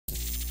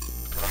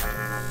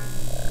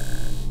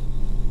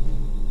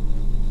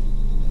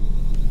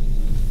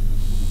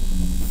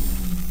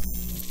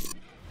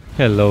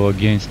Hello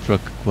again, Struck.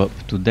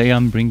 Today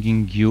I'm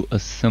bringing you a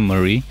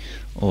summary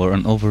or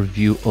an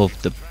overview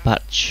of the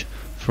patch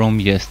from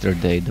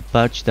yesterday, the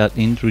patch that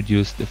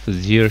introduced the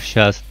Fazeer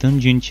Shaz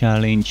dungeon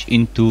challenge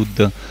into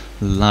the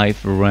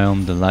live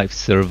realm, the live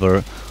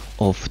server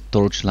of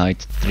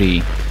Torchlight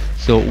 3.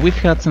 So we've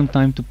had some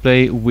time to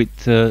play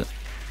with the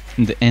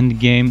end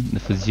game, the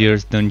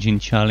Fazeer's dungeon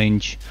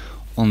challenge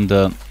on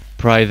the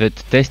private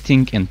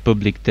testing and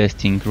public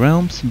testing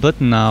realms, but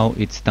now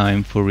it's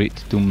time for it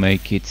to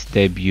make its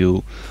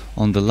debut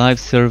on the live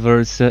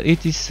servers.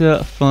 It is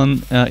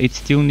fun, it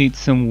still needs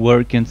some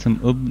work and some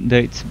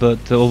updates,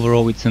 but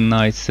overall it's a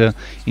nice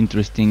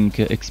interesting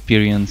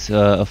experience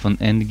of an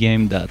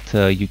endgame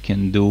that you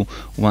can do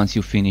once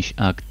you finish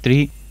Act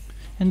 3.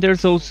 And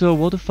there's also a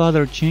lot of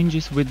other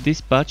changes with this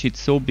patch. It's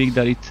so big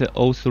that it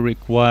also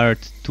required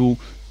two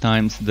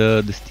times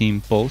the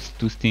Steam posts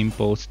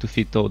to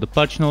fit all the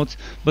patch notes,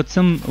 but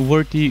some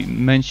worthy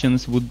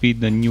mentions would be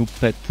the new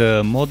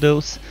pet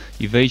models,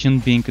 evasion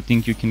being a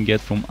thing you can get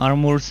from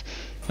armors,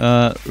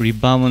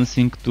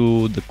 rebalancing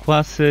to the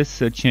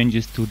classes,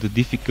 changes to the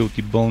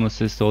difficulty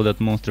bonuses so that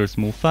monsters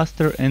move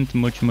faster, and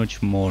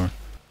much more.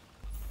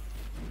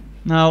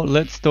 Now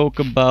let's talk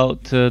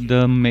about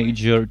the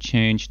major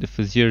change, the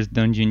Fazeer's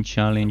dungeon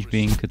challenge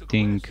being a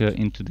thing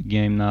into the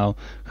game now.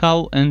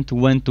 How and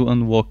when to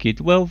unlock it?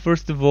 Well,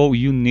 first of all,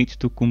 you need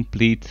to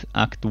complete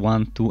Act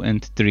 1, 2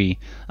 and 3.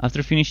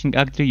 After finishing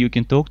Act 3 you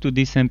can talk to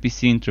this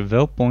NPC in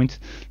Travel Point,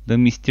 the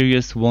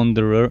Mysterious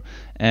Wanderer,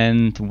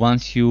 and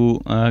once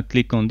you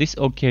click on this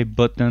OK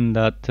button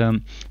that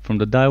from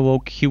the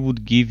dialogue, he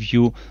would give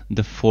you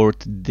the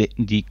fourth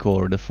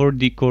decor,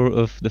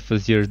 of the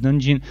Fazeer's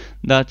dungeon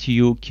that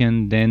you can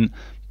then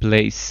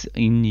place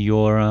in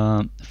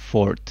your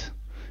fort.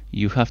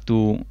 You have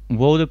to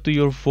load up to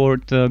your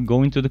fort,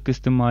 go into the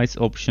customize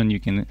option, you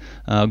can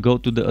go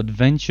to the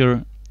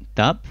adventure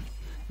tab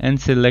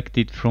and select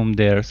it from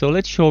there. So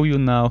let's show you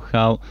now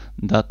how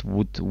that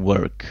would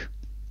work.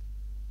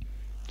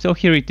 So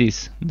here it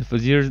is, the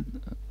Fazeer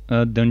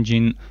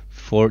dungeon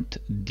fort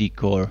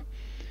decor.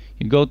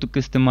 You go to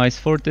customize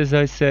fort, as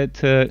I said,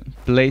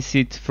 place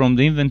it from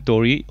the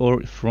inventory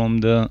or from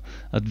the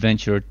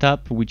adventure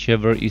tab,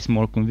 whichever is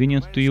more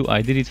convenient to you.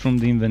 I did it from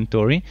the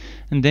inventory,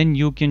 and then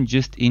you can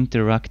just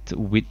interact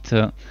with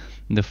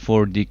the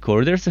fort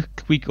decor. There's a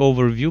quick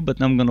overview,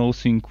 but I'm gonna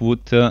also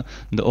include the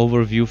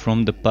overview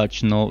from the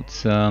patch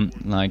notes,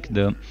 like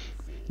the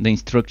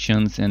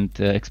instructions and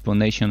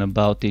explanation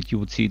about it. You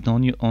would see it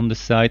on the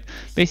side.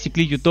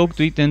 Basically you talk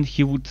to it and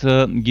he would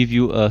give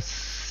you a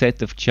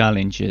set of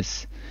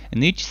challenges,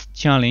 and each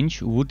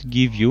challenge would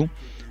give you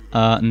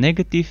a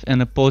negative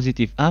and a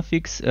positive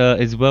affix,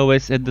 as well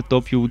as at the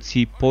top you would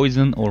see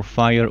poison or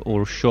fire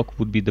or shock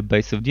would be the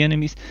base of the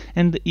enemies,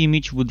 and the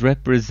image would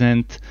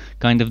represent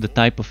kind of the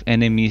type of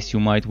enemies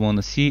you might want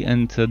to see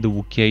and the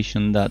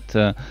location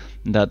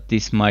that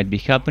this might be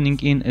happening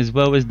in, as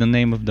well as the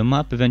name of the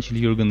map. Eventually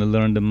you're gonna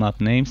learn the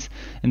map names,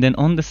 and then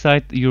on the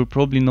side you're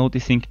probably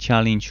noticing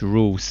challenge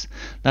rules.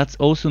 That's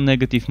also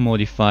negative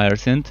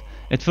modifiers, and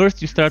at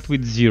first you start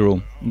with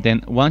 0.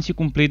 Then once you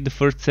complete the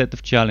first set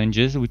of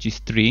challenges, which is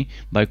 3,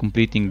 by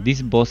completing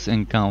this boss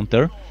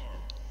encounter,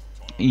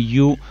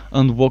 you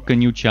unlock a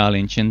new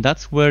challenge, and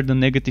that's where the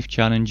negative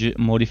challenge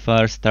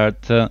modifiers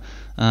start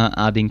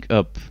adding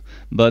up.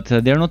 But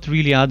they're not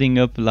really adding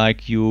up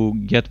like you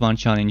get one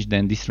challenge,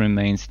 then this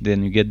remains,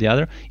 then you get the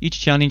other. Each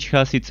challenge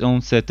has its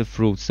own set of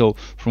rules. So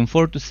from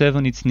 4 to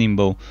 7 it's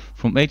Nimbo,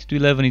 from 8 to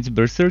 11 it's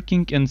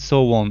Berserking, and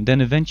so on.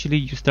 Then eventually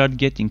you start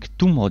getting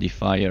 2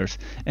 modifiers,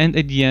 and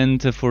at the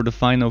end, for the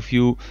final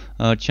few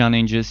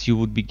challenges, you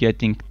would be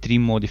getting 3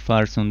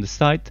 modifiers on the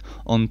side,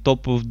 on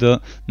top of the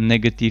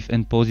negative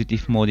and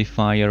positive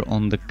modifier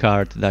on the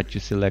card that you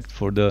select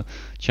for the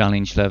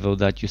challenge level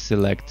that you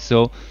select.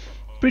 So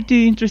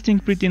pretty interesting,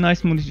 pretty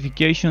nice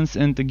modifications.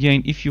 And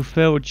again, if you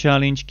fail a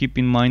challenge, keep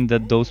in mind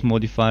that those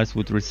modifiers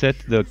would reset,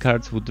 the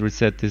cards would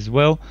reset as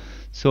well.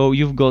 So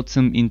you've got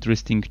some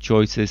interesting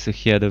choices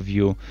ahead of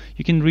you.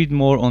 You can read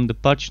more on the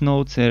patch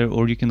notes,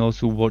 or you can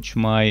also watch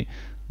my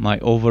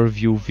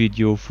overview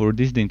video for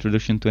this, the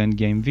introduction to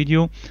endgame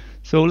video.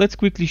 So let's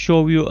quickly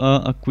show you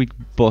a quick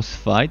boss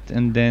fight,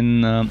 and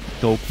then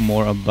talk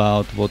more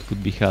about what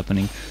could be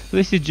happening. So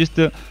this is just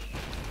a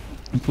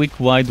quick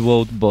wide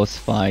world boss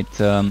fight.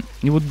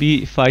 You would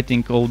be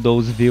fighting all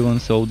those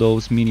villains, all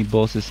those mini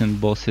bosses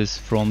and bosses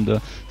from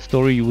the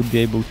story. You would be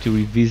able to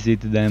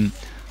revisit them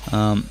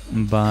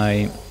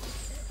by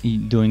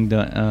doing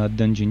the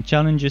dungeon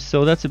challenges,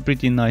 so that's a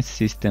pretty nice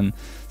system.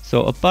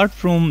 So apart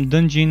from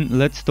dungeon,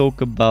 let's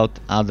talk about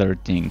other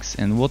things.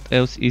 And what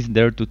else is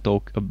there to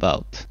talk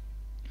about?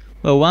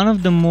 Well, one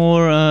of the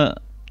more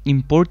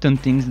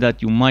important things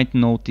that you might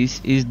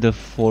notice is the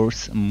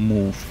force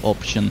move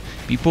option.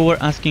 People were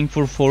asking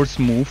for force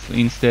move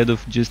instead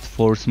of just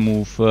force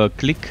move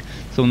click.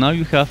 So now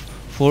you have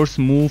force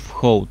move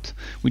hold,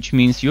 which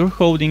means you're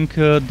holding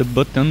the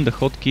button, the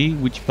hotkey,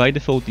 which by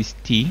default is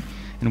T,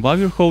 and while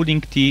you're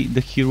holding T, the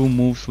hero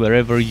moves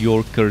wherever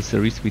your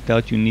cursor is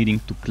without you needing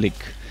to click.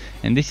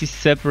 And this is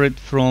separate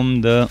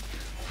from the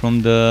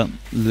from the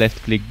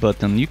left click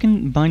button. You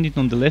can bind it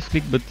on the left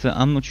click, but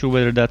I'm not sure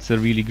whether that's a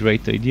really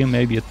great idea.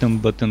 Maybe a thumb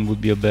button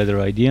would be a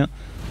better idea,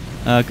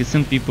 because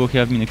some people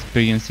have been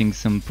experiencing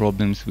some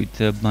problems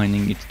with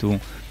binding it to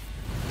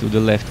the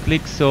left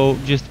click, so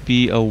just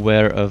be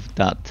aware of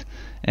that.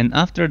 And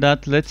after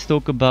that, let's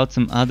talk about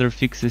some other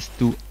fixes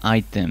to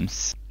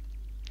items.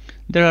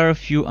 There are a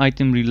few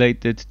item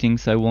related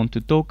things I want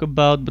to talk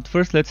about, but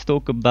first let's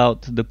talk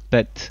about the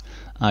pet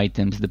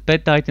items. The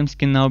pet items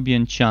can now be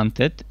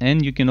enchanted,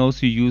 and you can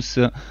also use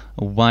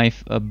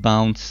wife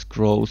bound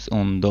scrolls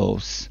on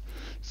those.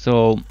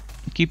 So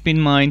keep in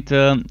mind,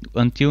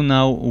 until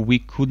now we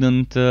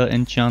couldn't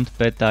enchant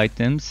pet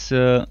items.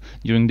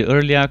 During the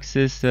early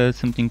access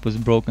something was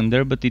broken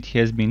there, but it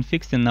has been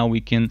fixed and now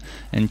we can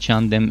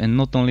enchant them, and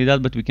not only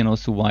that, but we can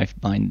also wife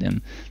bind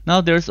them.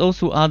 Now there's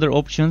also other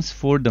options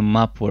for the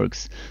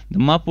mapworks. The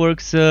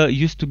mapworks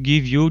used to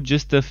give you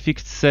just a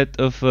fixed set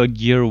of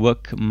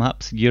gearwalkie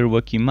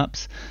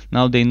maps.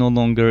 Now they no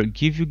longer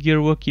give you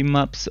gearwalkie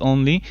maps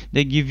only,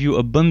 they give you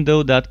a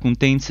bundle that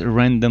contains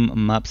random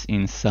maps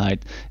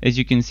inside. As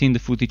you can see in the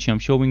footage I'm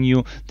showing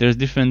you, there's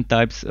different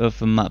types of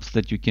maps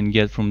that you can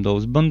get from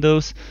those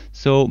bundles,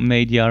 so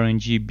may the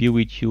RNG be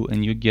with you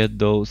and you get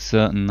those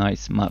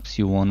nice maps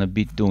you wanna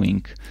be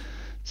doing.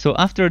 So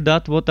after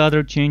that, what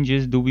other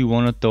changes do we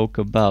want to talk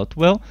about?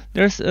 Well,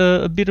 there's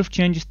a bit of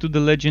changes to the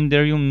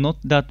Legendarium, not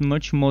that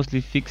much, mostly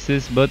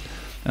fixes, but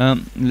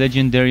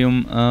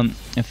Legendarium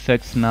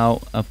effects now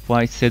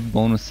apply set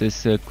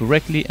bonuses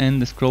correctly,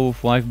 and the Scroll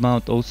of Wife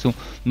Bound also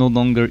no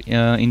longer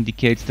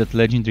indicates that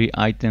legendary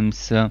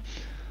items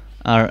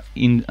are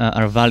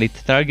valid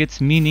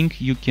targets, meaning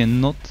you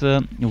cannot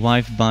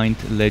wife bind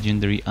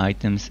legendary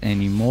items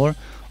anymore.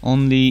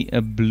 Only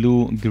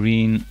blue,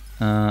 green,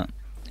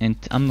 and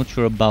I'm not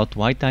sure about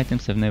white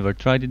items, I've never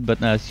tried it,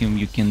 but I assume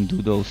you can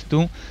do those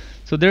too.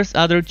 So there's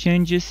other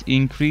changes,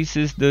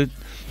 increases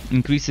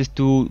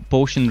to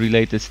potion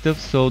related stuff.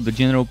 So the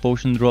general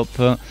potion drop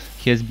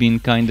has been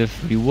kind of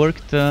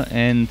reworked,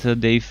 and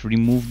they've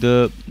removed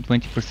the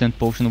 20%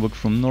 potion work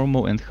from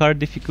normal and hard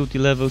difficulty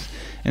levels,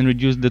 and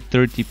reduced the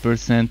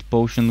 30%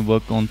 potion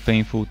work on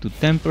painful to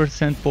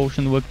 10%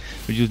 potion work,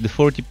 reduced the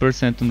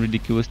 40% on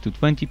ridiculous to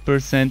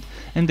 20%,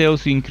 and they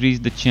also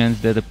increased the chance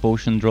that a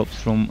potion drops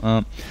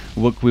from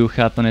work will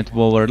happen at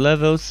lower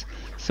levels.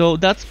 So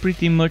that's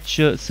pretty much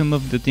some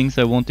of the things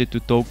I wanted to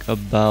talk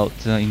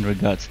about in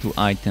regards to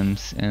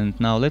items, and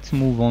now let's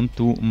move on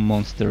to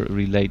monster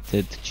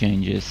related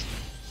changes.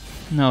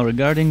 Now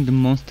regarding the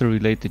monster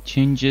related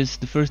changes,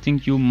 the first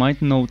thing you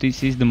might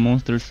notice is the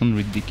monsters on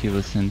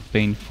ridiculous and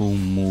painful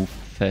move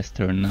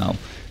faster now,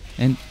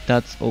 and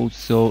that's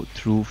also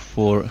true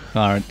for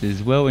hard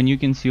as well, and you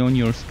can see on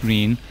your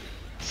screen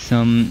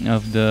some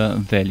of the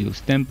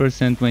values: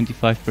 10%,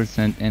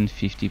 25% and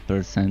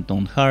 50%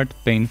 on hard,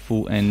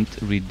 painful and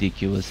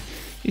ridiculous.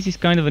 This is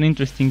kind of an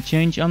interesting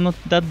change. I'm not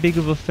that big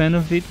of a fan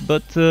of it,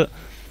 but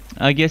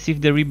I guess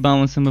if they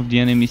rebalance some of the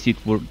enemies it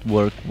would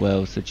work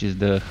well, such as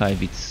the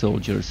high-wit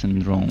soldiers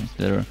and drones.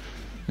 They're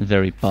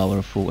very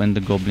powerful, and the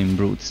goblin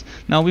brutes.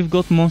 Now we've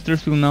got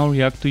monsters who now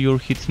react to your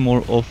hits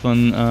more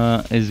often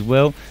as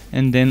well,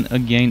 and then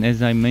again,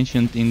 as I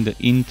mentioned in the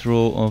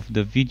intro of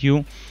the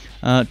video,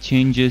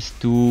 changes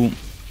to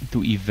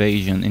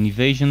evasion, and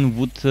evasion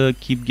would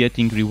keep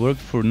getting reworked.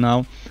 For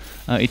now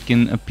it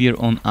can appear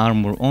on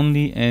armor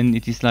only, and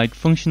it is like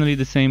functionally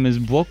the same as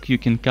block. You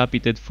can cap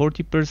it at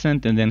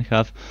 40% and then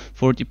have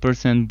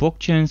 40% block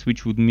chance,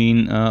 which would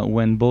mean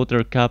when both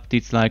are capped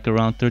it's like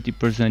around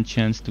 30%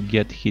 chance to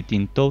get hit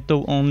in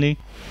total only.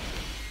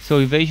 So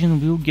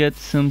evasion will get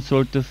some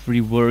sort of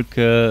rework,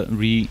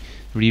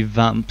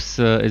 revamps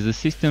as a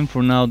system.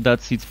 For now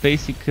that's its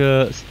basic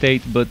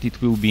state, but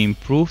it will be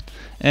improved,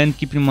 and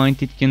keep in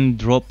mind it can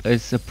drop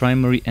as a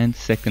primary and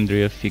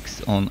secondary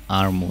fix on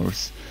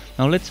armors.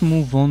 Now let's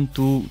move on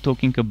to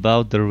talking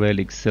about the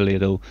relics a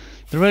little.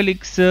 The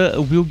relics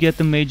will get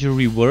a major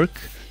rework,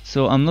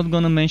 so I'm not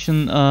gonna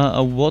mention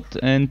what,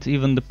 and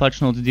even the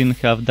patch notes didn't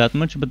have that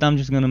much, but I'm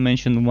just gonna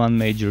mention one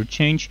major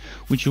change,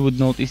 which you would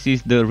notice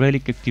is the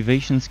relic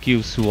activation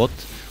skill slot,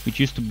 which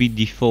used to be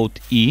default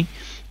E,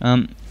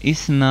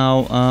 is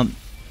now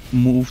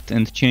moved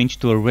and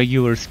changed to a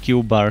regular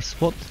skill bar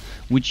slot,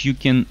 which you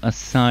can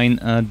assign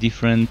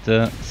different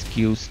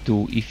skills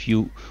to if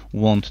you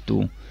want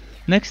to.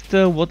 Next,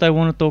 what I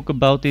want to talk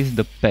about is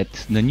the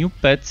pet. The new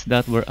pets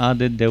that were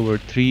added, there were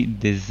 3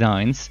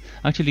 designs.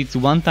 Actually it's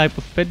one type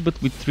of pet, but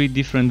with 3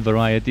 different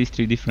varieties,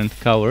 3 different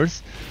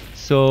colors.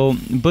 So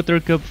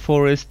Buttercup,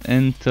 Forest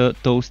and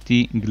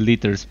Toasty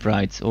Glitter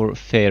Sprites, or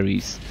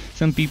fairies.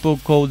 Some people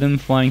call them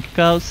flying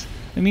cows.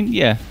 I mean,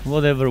 yeah,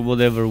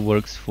 whatever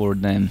works for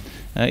them.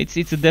 It's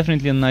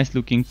definitely a nice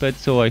looking pet,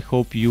 so I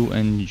hope you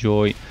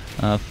enjoy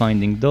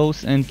finding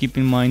those, and keep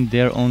in mind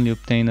they're only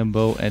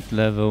obtainable at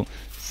level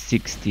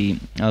 60,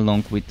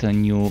 along with a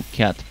new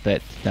cat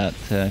pet that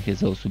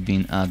has also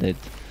been added.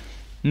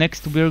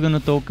 Next we're gonna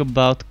talk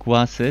about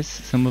classes,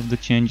 some of the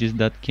changes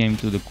that came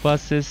to the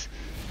classes,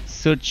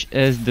 such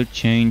as the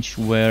change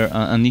where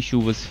an issue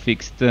was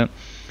fixed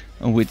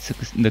with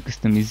the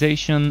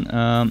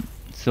customization,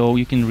 so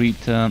you can read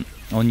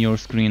on your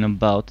screen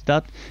about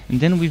that. And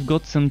then we've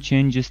got some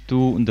changes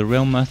to the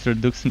Railmaster,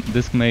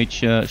 Dusk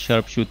Mage,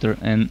 Sharpshooter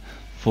and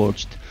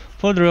Forged.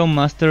 For the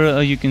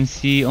Railmaster, you can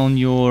see on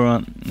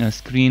your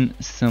screen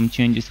some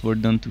changes were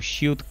done to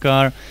Shield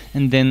Car,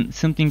 and then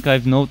something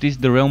I've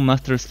noticed, the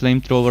Railmaster's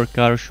Flamethrower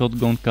Car,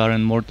 Shotgun Car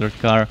and Mortar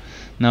Car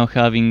now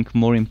having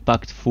more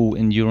impactful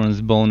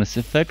endurance bonus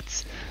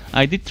effects.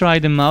 I did try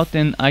them out,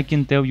 and I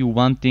can tell you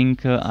one thing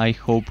I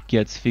hope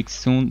gets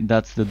fixed soon,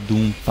 that's the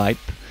Doom Pipe.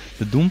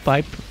 The Doom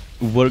Pipe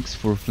works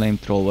for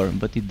Flamethrower,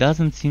 but it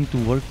doesn't seem to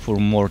work for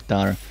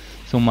Mortar.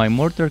 So my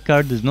Mortar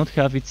Car does not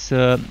have its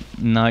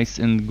nice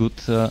and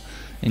good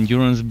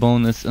endurance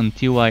bonus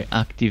until I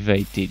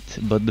activate it.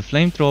 But the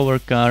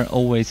Flamethrower Car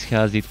always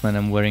has it when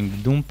I'm wearing the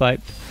Doom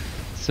Pipe.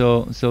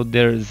 So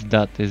there's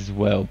that as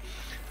well.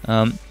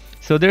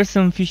 So there's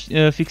some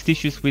fixed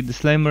issues with the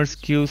Slammer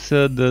skills,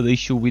 the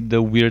issue with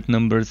the weird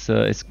numbers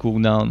as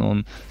cooldown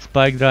on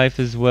Spike Drive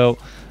as well.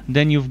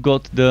 Then you've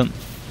got the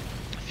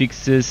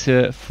fixes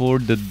for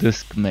the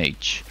Dusk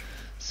Mage.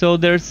 So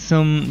there's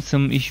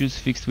some issues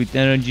fixed with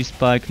Energy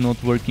Spike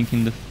not working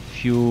in the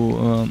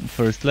few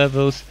first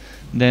levels.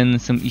 Then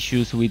some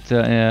issues with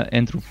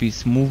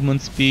Entropy's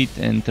movement speed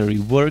and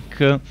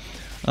rework,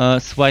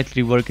 slight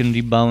rework and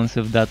rebalance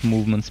of that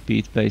movement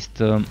speed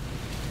based on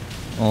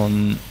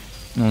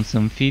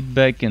some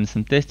feedback and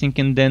some testing.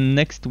 And then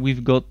next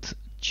we've got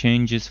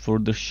changes for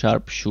the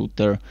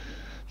Sharpshooter.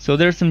 So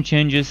there's some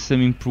changes,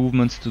 some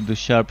improvements to the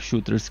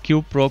Sharpshooter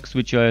skill procs,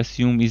 which I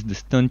assume is the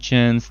stun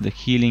chance, the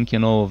healing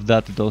and all of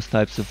that, those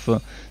types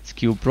of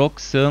skill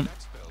procs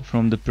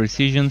from the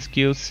precision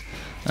skills.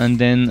 And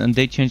then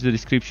they changed the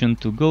description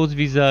to Ghost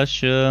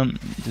Visage, to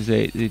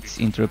say it's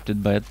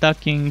interrupted by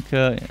attacking.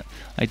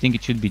 I think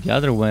it should be the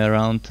other way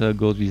around,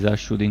 Ghost Visage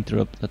should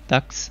interrupt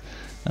attacks.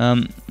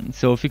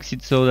 So fix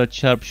it so that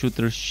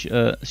Sharpshooter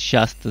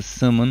Shasta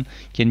summon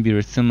can be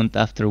resummoned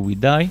after we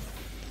die.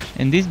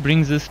 And this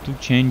brings us to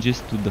changes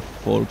to the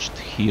Forged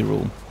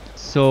hero.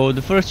 So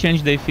the first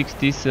change they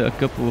fixed is a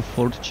couple of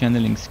Forged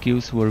channeling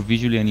skills were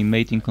visually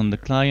animating on the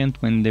client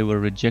when they were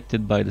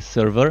rejected by the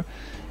server.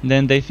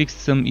 Then they fixed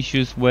some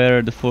issues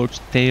where the Forged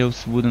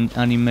tails wouldn't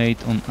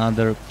animate on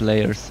other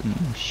players and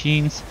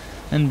machines.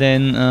 And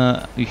then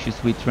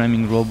issues with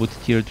ramming robot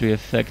tier 3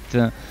 effect,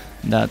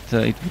 that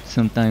it would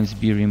sometimes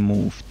be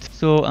removed.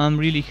 So I'm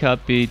really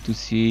happy to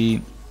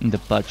see in the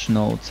patch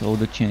notes all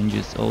the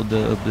changes, all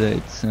the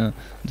updates,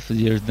 the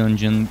Fazeer's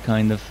dungeon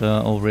kind of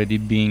already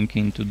being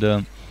into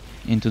the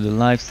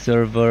live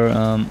server,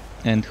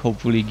 and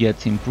hopefully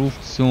gets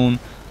improved soon.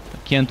 I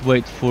can't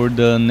wait for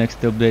the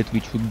next update,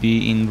 which would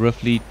be in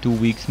roughly 2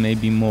 weeks,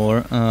 maybe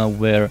more,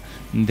 where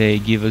they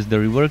give us the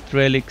reworked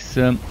relics.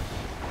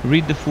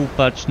 Read the full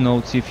patch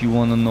notes if you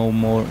want to know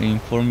more,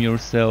 inform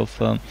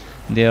yourself.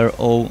 They are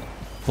all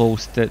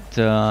posted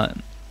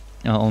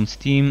on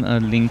Steam,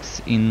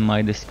 links in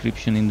my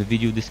description, in the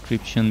video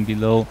description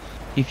below.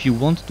 If you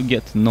want to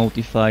get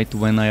notified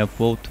when I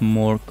upload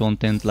more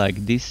content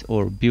like this,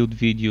 or build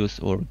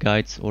videos or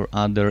guides or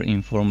other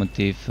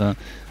informative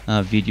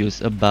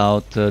videos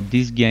about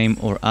this game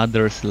or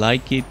others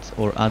like it,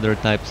 or other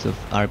types of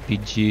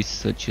RPGs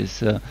such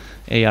as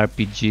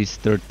ARPGs,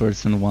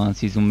 third-person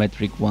ones,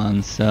 isometric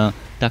ones,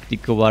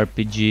 tactical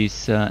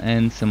RPGs,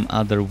 and some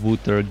other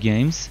Wooter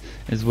games,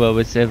 as well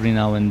as every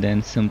now and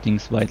then something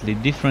slightly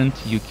different,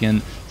 you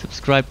can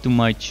subscribe to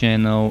my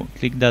channel,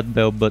 click that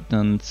bell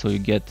button so you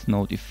get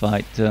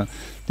notified.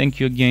 Thank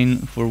you again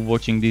for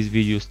watching this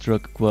video,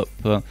 Struck Club.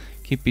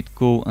 Keep it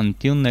cool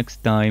until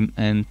next time,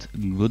 and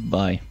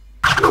goodbye.